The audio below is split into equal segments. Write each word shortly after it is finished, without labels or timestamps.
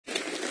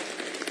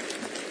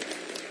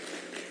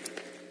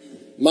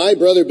My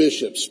brother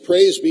bishops,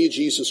 praise be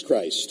Jesus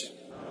Christ.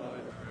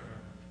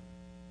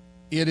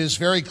 It is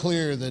very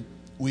clear that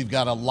we've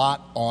got a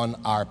lot on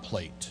our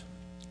plate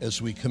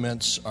as we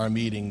commence our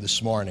meeting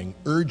this morning.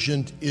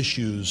 Urgent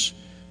issues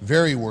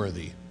very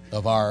worthy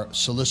of our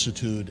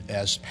solicitude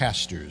as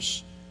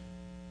pastors.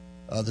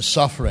 The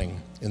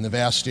suffering in the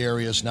vast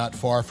areas not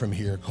far from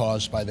here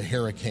caused by the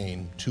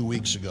hurricane 2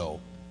 weeks ago.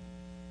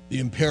 The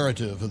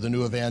imperative of the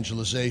new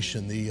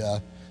evangelization,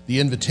 the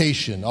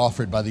invitation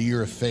offered by the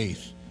Year of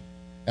Faith,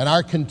 and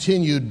our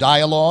continued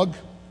dialogue,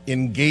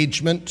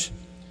 engagement,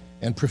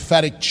 and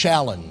prophetic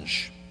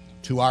challenge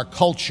to our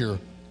culture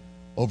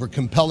over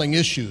compelling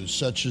issues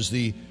such as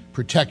the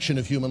protection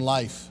of human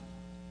life,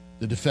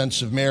 the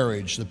defense of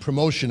marriage, the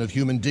promotion of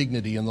human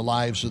dignity in the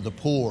lives of the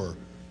poor,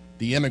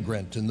 the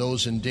immigrant, and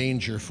those in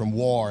danger from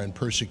war and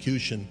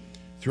persecution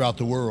throughout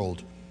the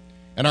world,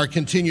 and our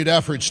continued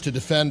efforts to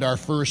defend our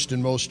first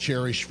and most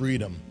cherished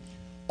freedom.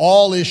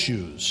 All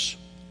issues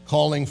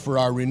calling for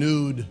our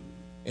renewed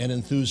and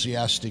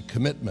enthusiastic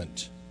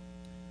commitment.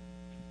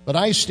 But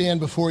I stand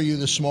before you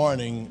this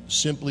morning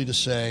simply to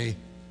say,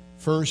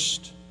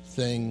 first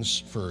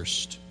things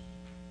first.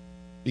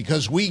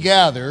 Because we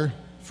gather,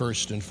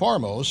 first and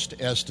foremost,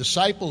 as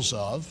disciples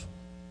of,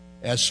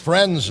 as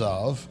friends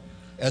of,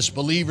 as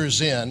believers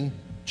in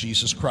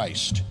Jesus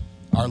Christ,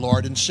 our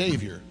Lord and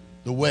Savior,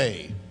 the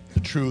way, the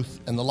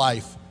truth, and the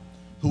life,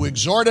 who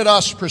exhorted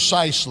us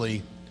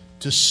precisely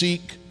to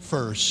seek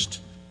first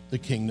the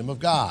kingdom of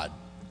God.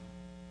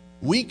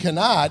 We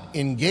cannot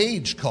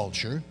engage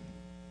culture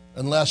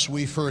unless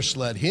we first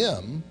let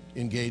Him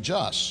engage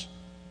us.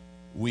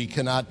 We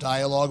cannot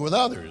dialogue with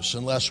others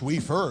unless we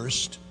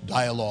first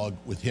dialogue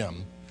with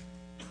Him.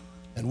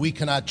 And we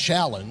cannot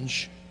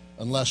challenge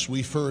unless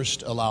we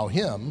first allow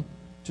Him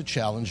to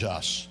challenge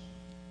us.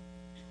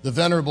 The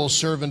venerable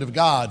servant of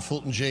God,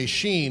 Fulton J.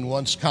 Sheen,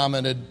 once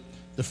commented,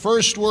 "The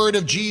first word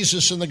of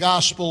Jesus in the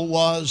gospel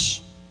was,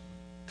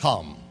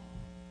 'Come.'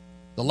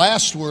 The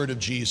last word of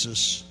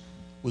Jesus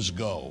was,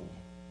 'Go.'"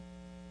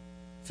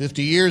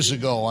 50 years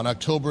ago, on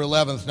October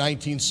 11th,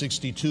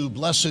 1962,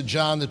 Blessed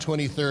John the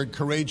 23rd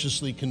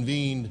courageously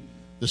convened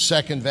the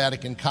Second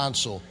Vatican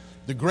Council,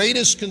 the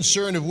greatest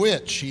concern of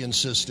which, he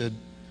insisted,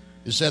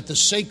 is that the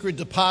sacred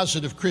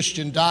deposit of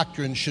Christian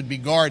doctrine should be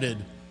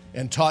guarded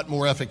and taught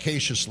more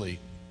efficaciously.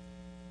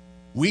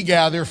 We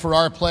gather for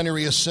our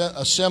plenary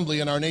assembly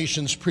in our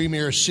nation's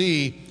premier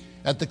see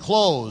at the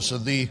close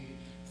of the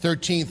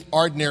 13th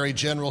Ordinary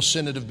General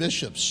Synod of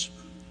Bishops,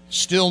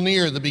 still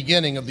near the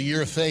beginning of the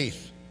Year of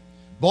Faith.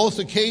 Both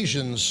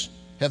occasions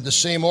have the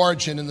same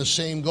origin and the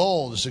same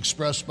goal as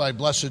expressed by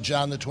Blessed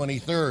John the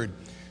 23rd,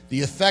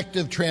 the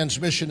effective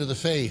transmission of the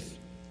faith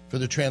for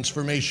the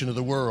transformation of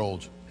the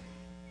world.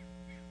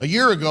 A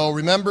year ago,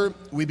 remember,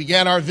 we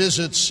began our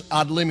visits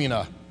ad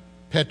limina,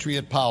 Petri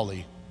et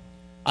Pauli.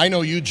 I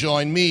know you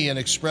join me in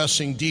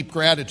expressing deep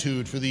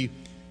gratitude for the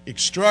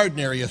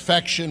extraordinary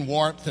affection,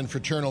 warmth, and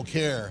fraternal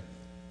care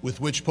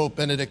with which Pope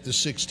Benedict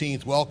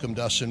XVI welcomed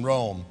us in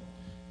Rome.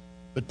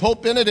 But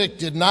Pope Benedict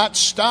did not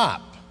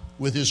stop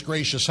with his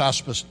gracious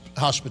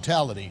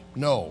hospitality.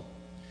 No.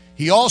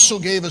 He also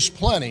gave us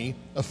plenty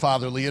of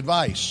fatherly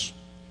advice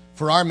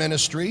for our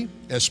ministry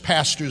as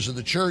pastors of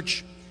the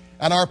church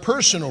and our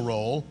personal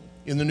role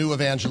in the new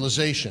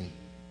evangelization.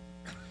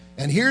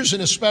 And here's an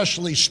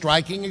especially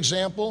striking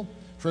example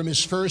from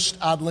his first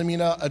ad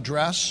limina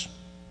address.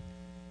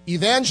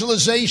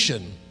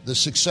 Evangelization, the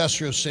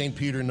successor of St.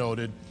 Peter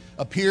noted,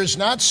 appears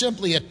not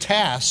simply a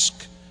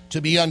task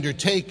to be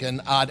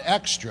undertaken ad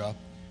extra.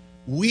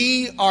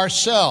 We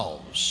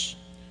ourselves,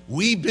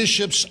 we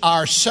bishops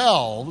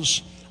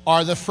ourselves,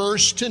 are the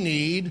first to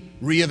need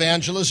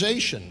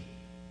re-evangelization.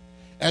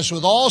 As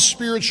with all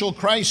spiritual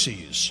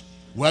crises,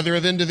 whether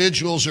of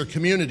individuals or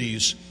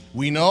communities,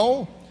 we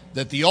know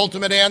that the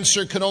ultimate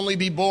answer can only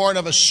be born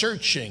of a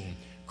searching,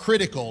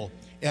 critical,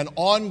 and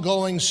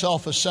ongoing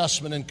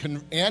self-assessment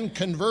and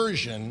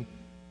conversion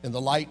in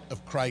the light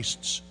of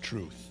Christ's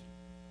truth.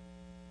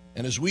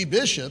 And as we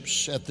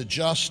bishops at the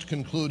just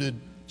concluded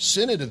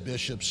Synod of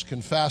Bishops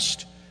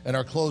confessed in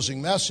our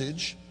closing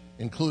message,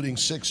 including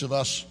 6 of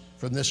us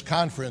from this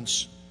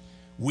conference,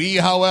 we,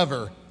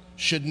 however,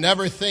 should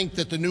never think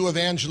that the new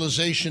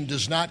evangelization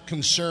does not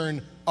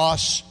concern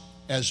us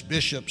as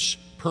bishops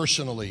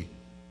personally.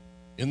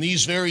 In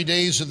these very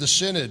days of the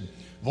Synod,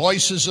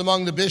 voices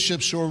among the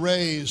bishops were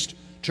raised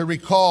to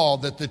recall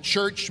that the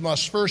church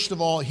must first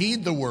of all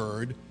heed the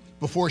word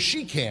before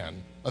she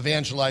can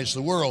evangelize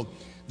the world.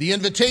 The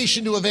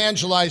invitation to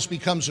evangelize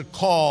becomes a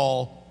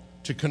call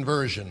to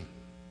conversion.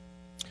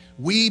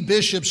 We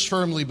bishops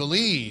firmly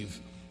believe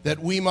that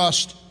we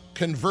must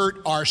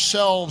convert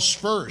ourselves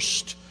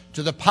first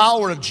to the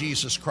power of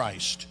Jesus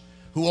Christ,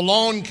 who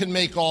alone can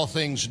make all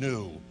things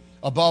new,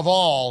 above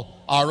all,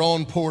 our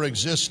own poor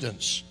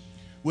existence.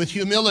 With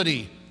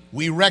humility,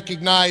 we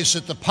recognize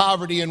that the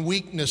poverty and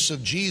weakness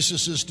of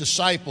Jesus'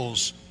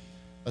 disciples,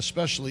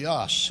 especially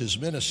us, his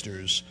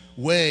ministers,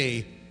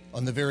 weigh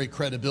on the very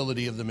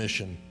credibility of the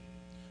mission.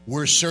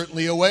 We're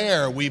certainly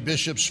aware, we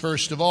bishops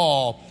first of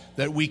all,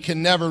 that we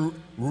can never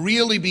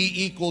really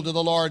be equal to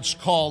the Lord's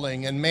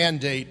calling and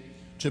mandate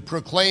to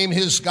proclaim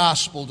His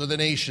gospel to the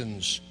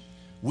nations.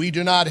 We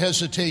do not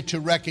hesitate to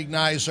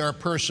recognize our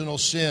personal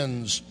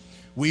sins.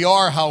 We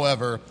are,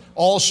 however,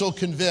 also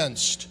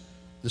convinced,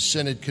 the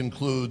Synod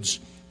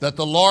concludes, that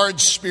the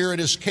Lord's Spirit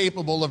is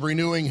capable of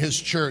renewing His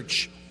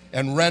church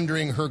and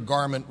rendering her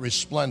garment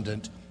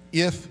resplendent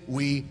if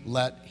we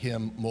let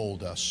Him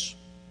mold us.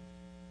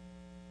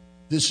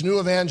 This new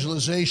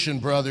evangelization,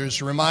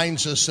 brothers,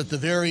 reminds us that the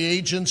very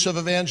agents of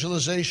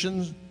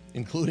evangelization,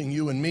 including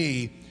you and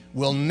me,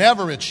 will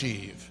never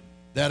achieve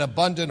that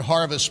abundant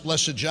harvest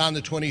Blessed John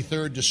the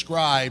 23rd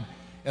described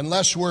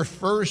unless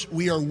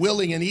we are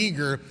willing and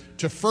eager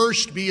to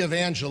first be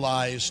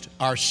evangelized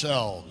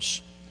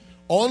ourselves.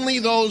 Only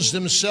those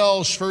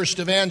themselves first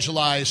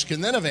evangelize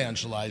can then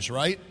evangelize,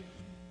 right?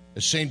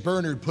 As St.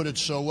 Bernard put it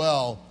so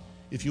well,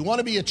 if you want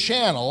to be a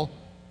channel,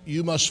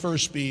 you must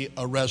first be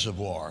a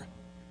reservoir.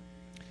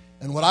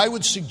 And what I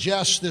would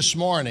suggest this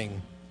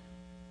morning,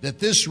 that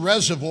this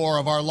reservoir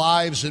of our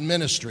lives and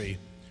ministry,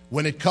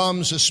 when it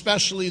comes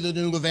especially the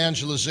new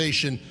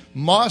evangelization,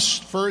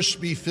 must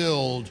first be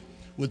filled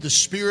with the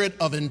spirit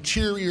of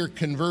interior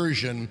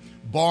conversion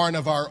born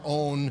of our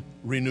own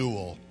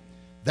renewal.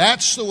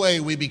 That's the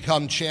way we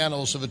become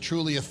channels of a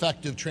truly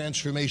effective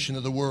transformation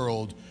of the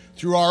world,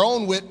 through our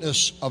own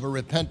witness of a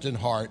repentant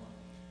heart.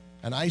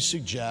 And I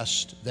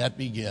suggest that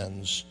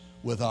begins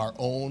with our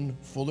own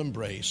full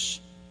embrace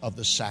of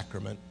the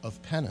sacrament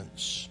of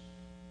penance.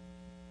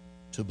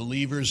 To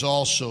believers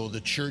also,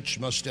 the Church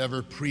must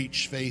ever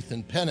preach faith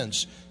and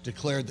penance,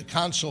 declared the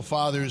Council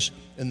Fathers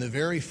in the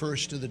very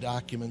first of the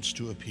documents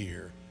to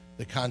appear,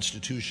 the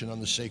Constitution on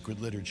the Sacred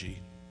Liturgy.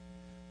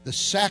 The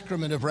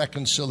sacrament of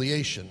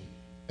reconciliation,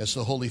 as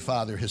the Holy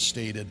Father has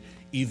stated,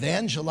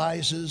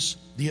 evangelizes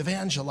the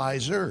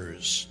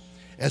evangelizers,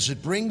 as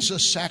it brings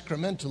us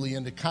sacramentally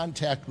into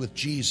contact with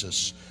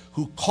Jesus,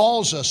 who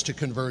calls us to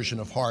conversion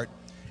of heart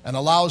and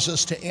allows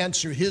us to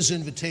answer His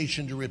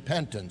invitation to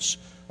repentance,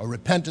 a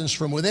repentance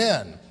from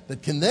within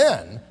that can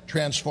then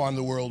transform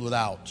the world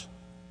without.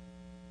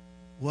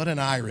 What an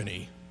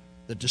irony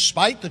that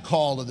despite the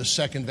call of the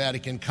Second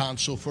Vatican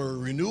Council for a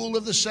renewal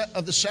of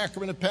the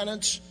sacrament of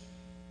penance,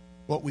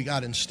 what we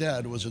got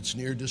instead was its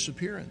near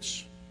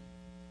disappearance.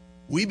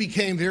 We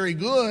became very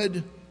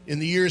good in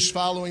the years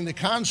following the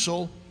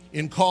Council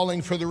in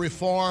calling for the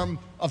reform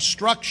of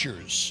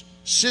structures,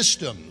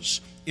 systems,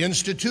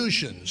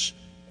 institutions,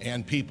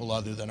 and people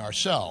other than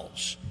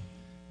ourselves.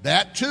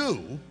 That,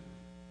 too,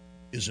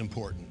 is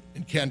important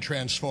and can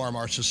transform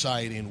our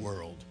society and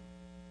world.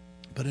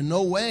 But in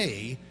no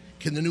way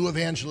can the new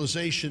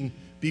evangelization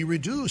be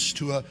reduced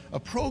to a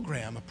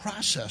program, a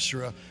process,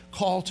 or a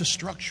call to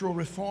structural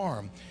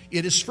reform.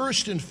 It is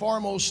first and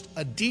foremost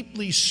a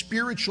deeply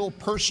spiritual,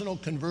 personal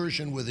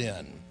conversion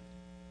within.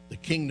 The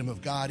kingdom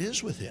of God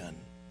is within,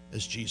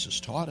 as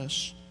Jesus taught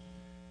us.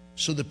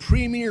 So the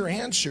premier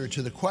answer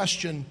to the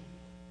question,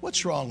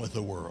 what's wrong with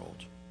the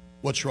world?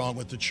 What's wrong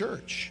with the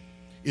church?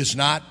 Is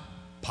not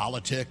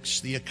politics,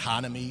 the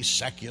economy,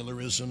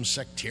 secularism,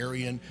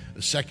 secularism,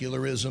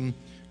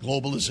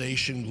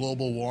 globalization,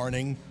 global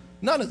warming.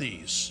 None of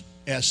these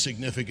as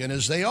significant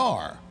as they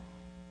are.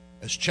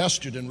 As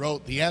Chesterton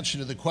wrote, the answer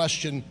to the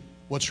question,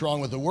 what's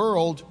wrong with the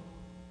world,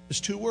 is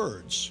two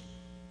words.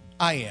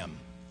 I am.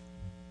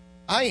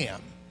 I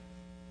am.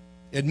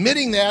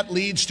 Admitting that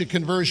leads to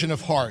conversion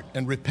of heart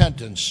and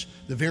repentance,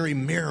 the very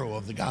marrow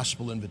of the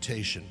gospel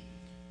invitation.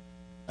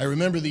 I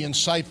remember the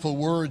insightful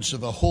words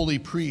of a holy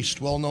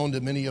priest well known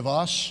to many of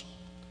us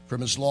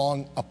from his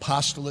long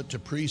apostolate to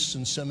priests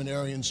and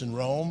seminarians in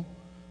Rome,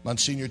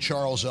 Monsignor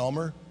Charles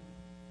Elmer,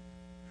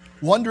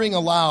 wondering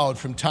aloud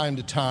from time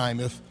to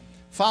time if,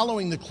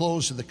 following the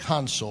close of the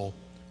council,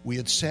 we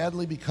had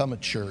sadly become a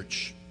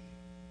church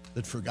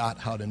that forgot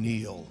how to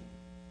kneel.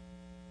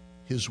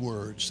 His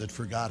words, that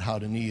forgot how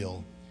to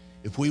kneel.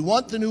 If we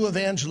want the new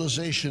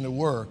evangelization to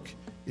work,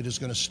 it is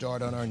going to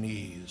start on our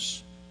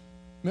knees.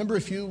 Remember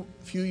a few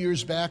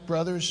years back,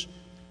 brothers,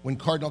 when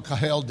Cardinal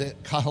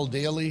Cathal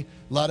Daly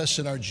led us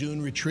in our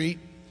June retreat?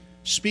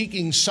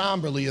 Speaking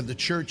somberly of the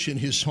church in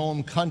his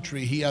home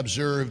country, he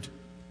observed,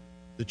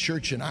 the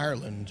church in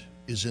Ireland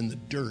is in the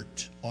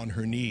dirt on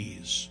her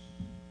knees.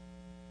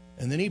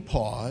 And then he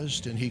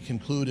paused and he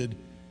concluded,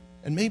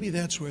 and maybe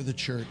that's where the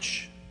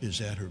church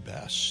is at her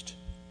best.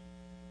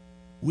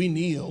 We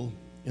kneel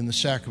in the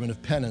sacrament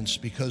of penance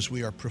because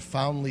we are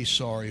profoundly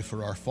sorry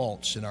for our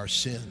faults and our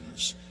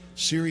sins,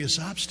 serious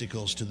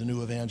obstacles to the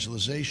new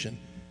evangelization.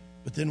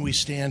 But then we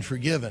stand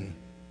forgiven,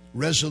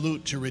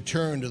 resolute to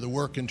return to the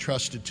work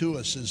entrusted to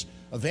us as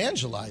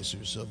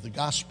evangelizers of the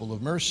gospel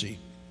of mercy.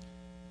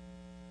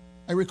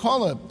 I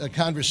recall a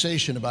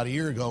conversation about a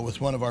year ago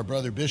with one of our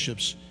brother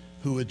bishops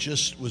who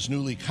was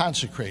newly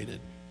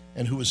consecrated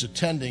and who was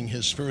attending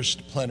his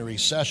first plenary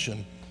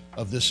session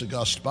of this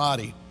august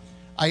body.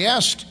 I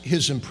asked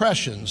his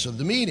impressions of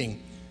the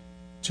meeting.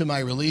 To my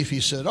relief,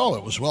 he said,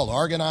 it was well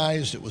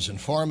organized, it was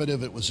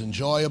informative, it was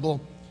enjoyable.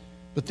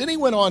 But then he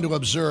went on to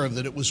observe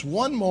that it was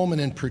one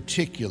moment in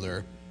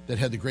particular that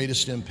had the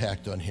greatest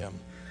impact on him.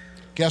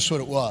 Guess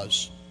what it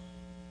was?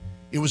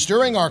 It was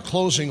during our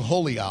closing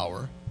holy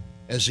hour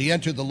as he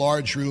entered the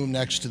large room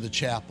next to the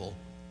chapel,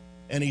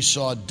 and he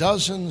saw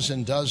dozens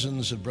and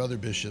dozens of brother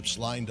bishops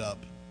lined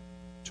up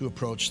to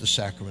approach the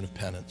sacrament of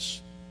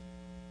penance.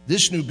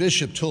 This new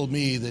bishop told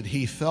me that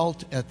he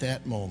felt at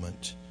that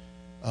moment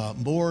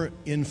more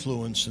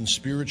influence and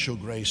spiritual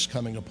grace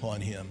coming upon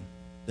him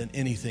than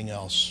anything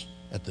else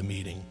at the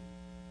meeting.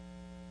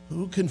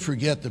 Who can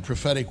forget the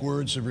prophetic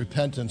words of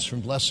repentance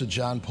from Blessed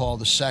John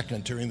Paul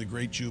II during the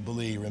Great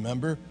Jubilee?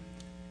 Remember?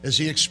 As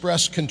he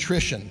expressed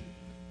contrition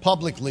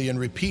publicly and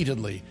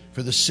repeatedly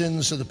for the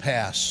sins of the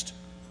past.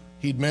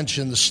 He'd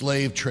mentioned the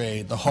slave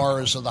trade, the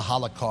horrors of the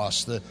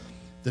Holocaust,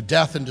 the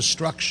death and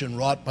destruction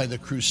wrought by the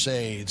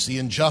Crusades, the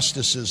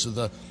injustices of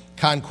the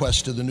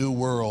conquest of the New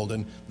World,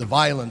 and the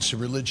violence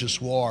of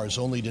religious wars,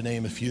 only to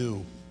name a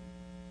few.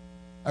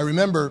 I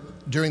remember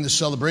during the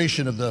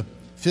celebration of the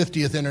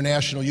 50th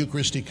International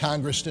Eucharistic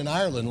Congress in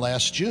Ireland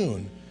last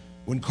June,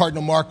 when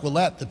Cardinal Mark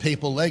Willett, the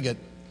papal legate,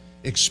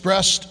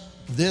 expressed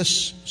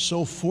this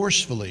so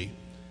forcefully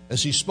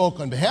as he spoke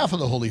on behalf of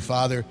the Holy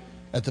Father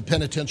at the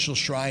penitential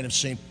shrine of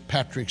St.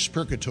 Patrick's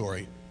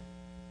Purgatory.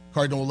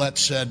 Cardinal Willett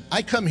said,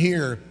 "I come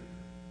here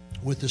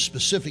with the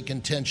specific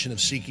intention of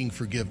seeking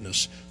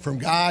forgiveness from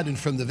God and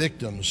from the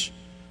victims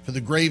for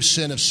the grave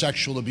sin of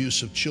sexual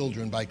abuse of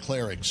children by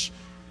clerics.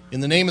 In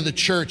the name of the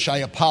Church, I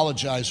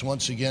apologize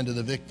once again to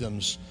the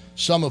victims,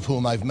 some of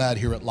whom I've met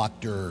here at Loch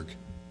Derg."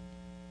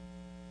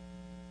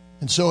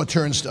 And so it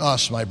turns to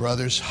us, my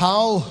brothers.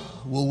 How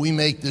will we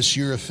make this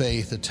year of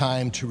faith a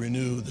time to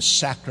renew the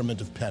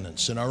sacrament of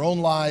penance in our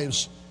own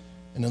lives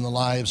and in the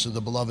lives of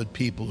the beloved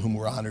people whom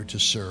we're honored to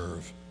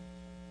serve?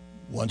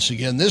 Once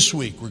again this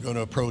week, we're going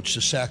to approach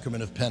the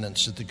sacrament of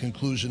penance at the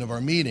conclusion of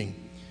our meeting.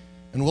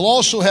 And we'll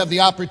also have the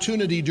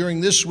opportunity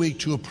during this week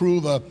to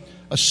approve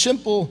a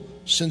simple,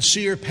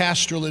 sincere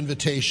pastoral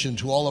invitation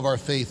to all of our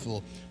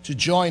faithful to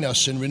join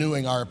us in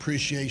renewing our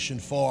appreciation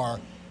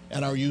for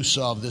and our use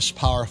of this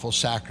powerful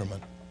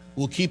sacrament.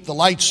 We'll keep the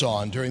lights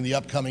on during the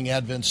upcoming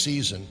Advent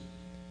season.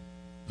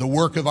 The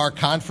work of our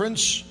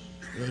conference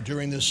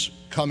during this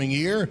coming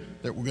year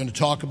that we're going to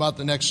talk about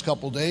the next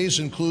couple days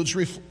includes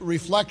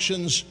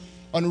reflections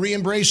on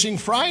re-embracing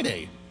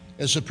Friday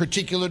as a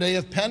particular day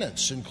of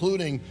penance,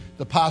 including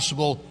the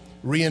possible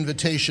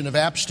re-invitation of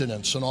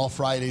abstinence on all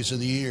Fridays of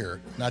the year,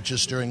 not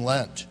just during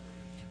Lent.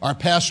 Our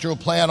pastoral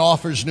plan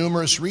offers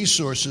numerous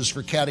resources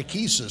for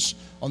catechesis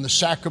on the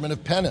sacrament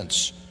of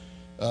penance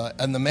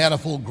and the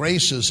manifold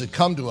graces that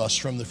come to us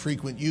from the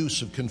frequent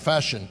use of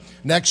confession.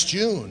 Next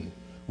June,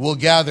 we'll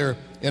gather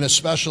in a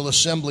special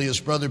assembly as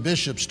brother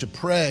bishops to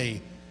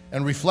pray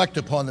and reflect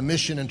upon the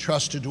mission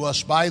entrusted to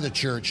us by the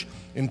Church,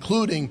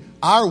 including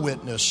our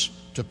witness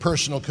to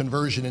personal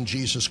conversion in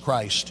Jesus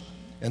Christ,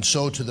 and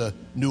so to the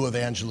new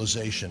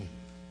evangelization.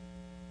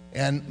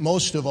 And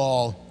most of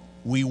all,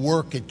 we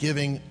work at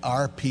giving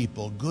our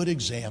people good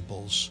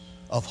examples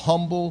of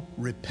humble,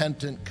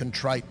 repentant,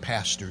 contrite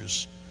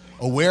pastors,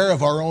 aware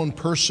of our own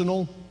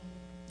personal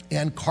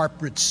and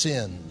corporate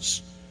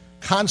sins,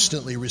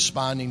 constantly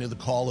responding to the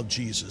call of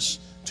Jesus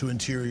to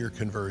interior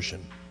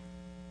conversion.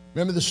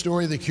 Remember the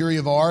story of the Curé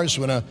of Ars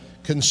when a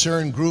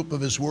concerned group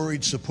of his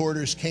worried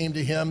supporters came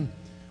to him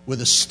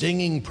with a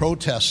stinging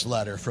protest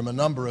letter from a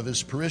number of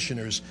his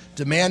parishioners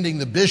demanding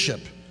the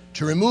bishop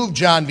to remove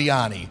John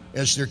Vianney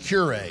as their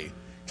curé,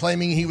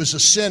 claiming he was a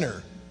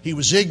sinner, he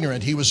was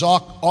ignorant, he was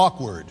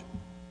awkward.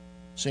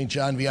 St.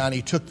 John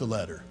Vianney took the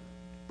letter,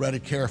 read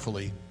it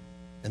carefully,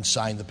 and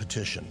signed the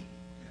petition.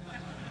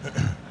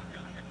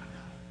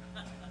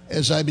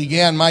 As I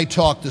began my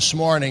talk this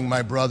morning,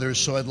 my brothers,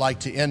 so I'd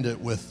like to end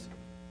it with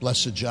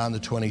Blessed John the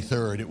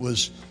 23rd. It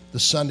was the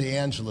Sunday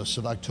Angelus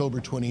of October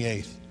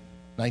 28th,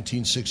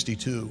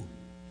 1962.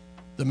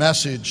 The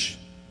message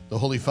the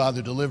Holy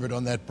Father delivered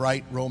on that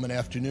bright Roman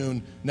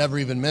afternoon never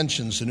even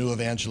mentions the new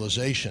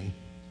evangelization,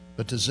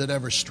 but does it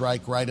ever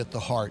strike right at the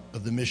heart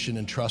of the mission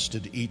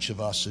entrusted to each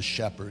of us as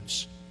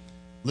shepherds?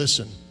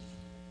 Listen,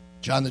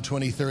 John the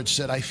 23rd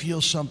said, "I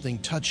feel something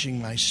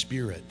touching my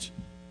spirit.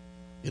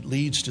 It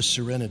leads to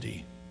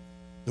serenity.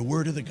 The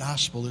word of the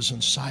gospel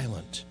isn't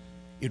silent.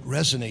 It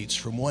resonates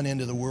from one end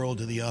of the world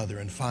to the other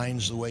and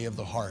finds the way of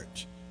the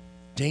heart.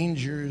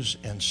 Dangers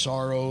and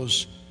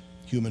sorrows,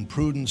 human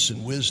prudence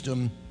and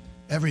wisdom,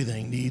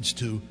 everything needs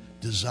to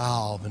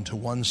dissolve into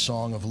one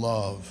song of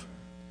love,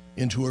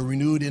 into a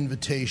renewed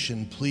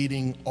invitation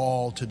pleading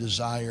all to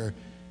desire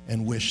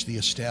and wish the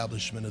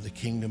establishment of the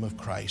kingdom of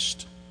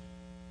Christ,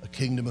 a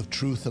kingdom of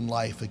truth and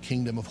life, a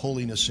kingdom of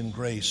holiness and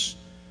grace,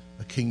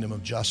 a kingdom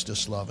of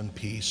justice, love, and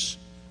peace."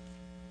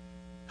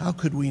 How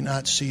could we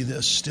not see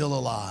this still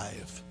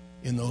alive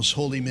in those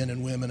holy men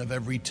and women of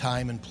every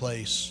time and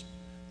place,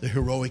 the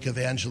heroic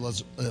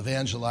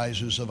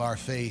evangelizers of our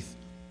faith,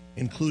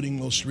 including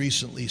most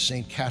recently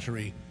St.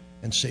 Kateri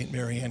and St.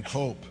 Marianne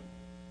Cope?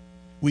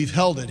 We've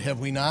held it, have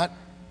we not?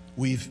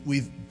 We've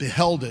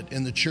beheld it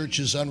in the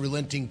Church's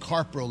unrelenting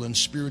corporal and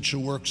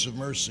spiritual works of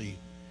mercy,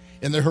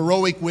 in the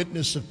heroic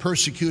witness of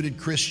persecuted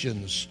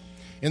Christians,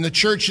 in the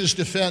Church's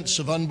defense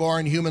of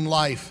unborn human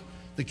life,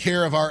 the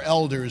care of our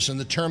elders and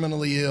the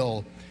terminally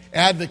ill,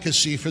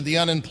 advocacy for the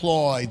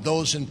unemployed,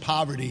 those in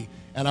poverty,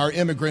 and our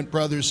immigrant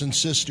brothers and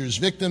sisters,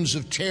 victims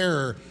of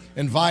terror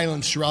and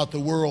violence throughout the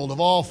world of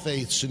all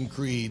faiths and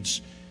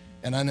creeds,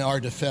 and in our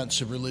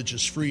defense of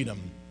religious freedom,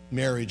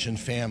 marriage, and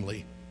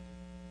family.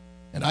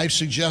 And I've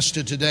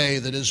suggested today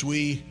that as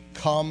we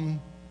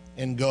come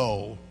and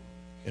go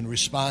in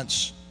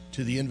response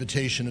to the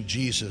invitation of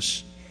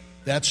Jesus,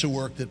 that's a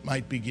work that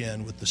might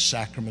begin with the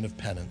sacrament of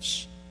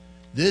penance.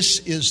 This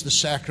is the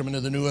sacrament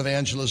of the new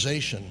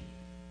evangelization.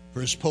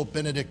 For as Pope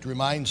Benedict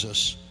reminds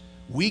us,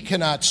 we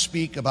cannot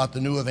speak about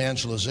the new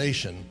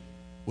evangelization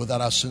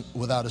without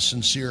a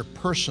sincere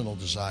personal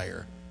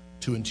desire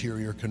to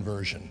interior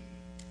conversion.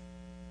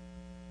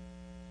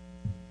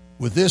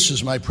 With this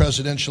as my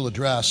presidential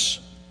address,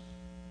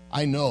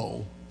 I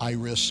know I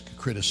risk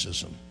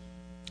criticism.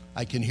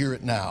 I can hear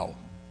it now.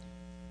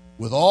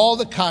 With all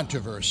the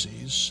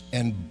controversies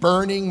and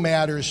burning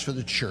matters for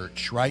the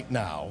church right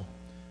now,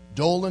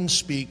 Dolan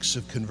speaks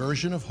of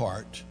conversion of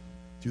heart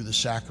through the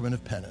sacrament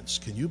of penance.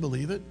 Can you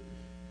believe it?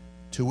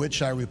 To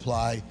which I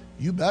reply,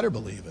 you better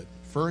believe it.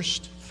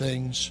 First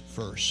things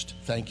first.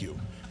 Thank you.